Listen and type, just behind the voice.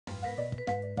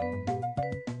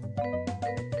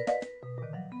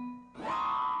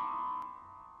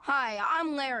Hi,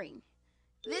 I'm Larry.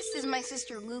 This is my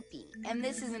sister Loopy, and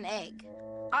this is an egg.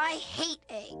 I hate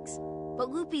eggs, but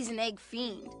Loopy's an egg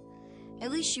fiend.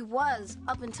 At least she was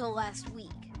up until last week.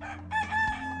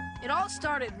 It all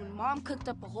started when Mom cooked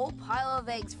up a whole pile of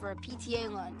eggs for a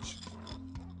PTA lunch.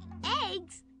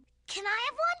 Eggs? Can I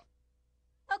have one?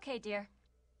 Okay, dear.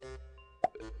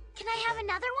 Can I have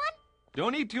another one?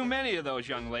 Don't eat too many of those,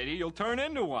 young lady. You'll turn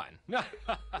into one.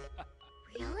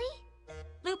 Really?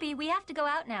 Loopy, we have to go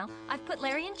out now. I've put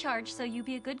Larry in charge, so you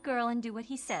be a good girl and do what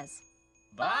he says.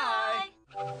 Bye!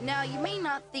 Now, you may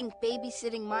not think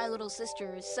babysitting my little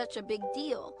sister is such a big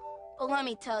deal, but let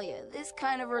me tell you, this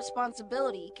kind of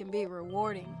responsibility can be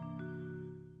rewarding.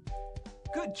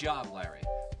 Good job, Larry.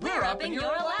 We're upping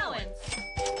your allowance.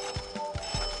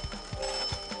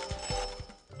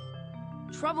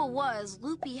 Trouble was,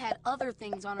 Loopy had other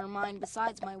things on her mind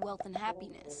besides my wealth and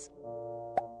happiness.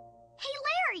 Hey,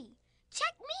 Larry!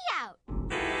 Check me out!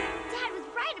 Dad was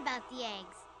right about the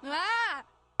eggs. Ah!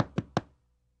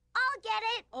 I'll get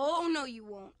it! Oh, no, you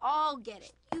won't. I'll get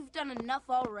it. You've done enough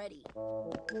already.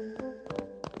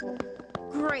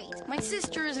 Great. My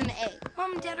sister is an egg.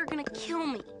 Mom and Dad are gonna kill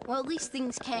me. Well, at least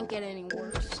things can't get any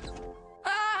worse.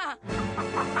 Ah!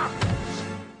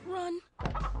 Run.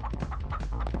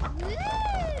 Woo!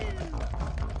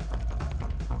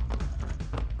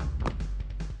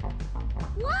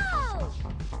 Whoa!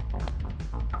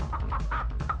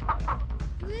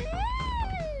 Woo!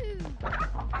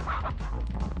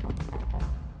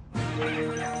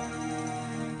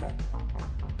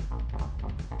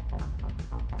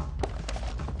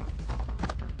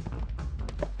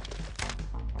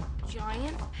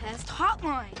 Giant Pest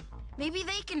Hotline. Maybe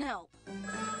they can help.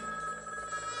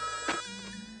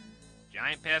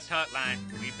 Giant Pest Hotline.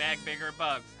 We bag bigger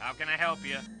bugs. How can I help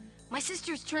you? My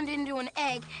sister's turned into an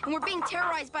egg, and we're being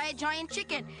terrorized by a giant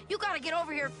chicken. You gotta get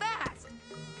over here fast.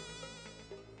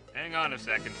 Hang on a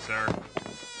second, sir.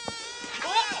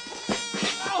 Oh!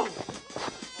 Oh!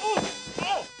 Oh!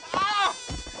 Oh! Oh!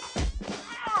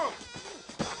 Oh!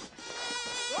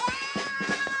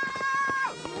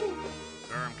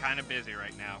 Sir, I'm kind of busy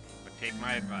right now, but take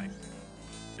my advice.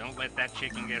 Don't let that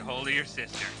chicken get hold of your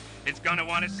sister. It's gonna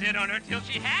want to sit on her till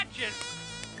she hatches.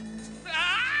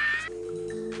 Ah!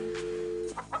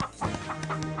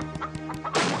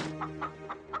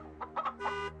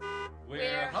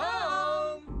 We're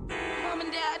home! Mom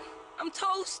and Dad, I'm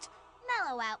toast.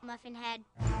 Mellow out, Muffin Head.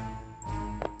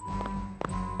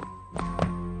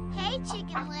 Hey,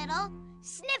 Chicken Little.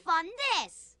 Sniff on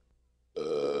this.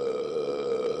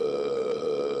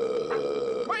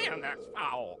 Man, that's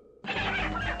foul.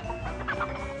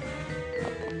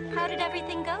 How did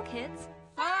everything go, kids?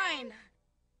 Fine.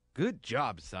 Good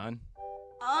job, son.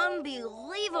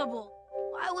 Unbelievable.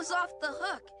 I was off the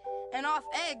hook and off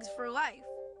eggs for life.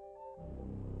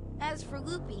 As for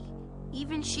Loopy,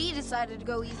 even she decided to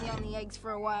go easy on the eggs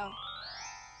for a while.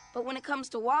 But when it comes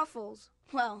to waffles,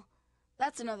 well,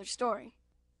 that's another story.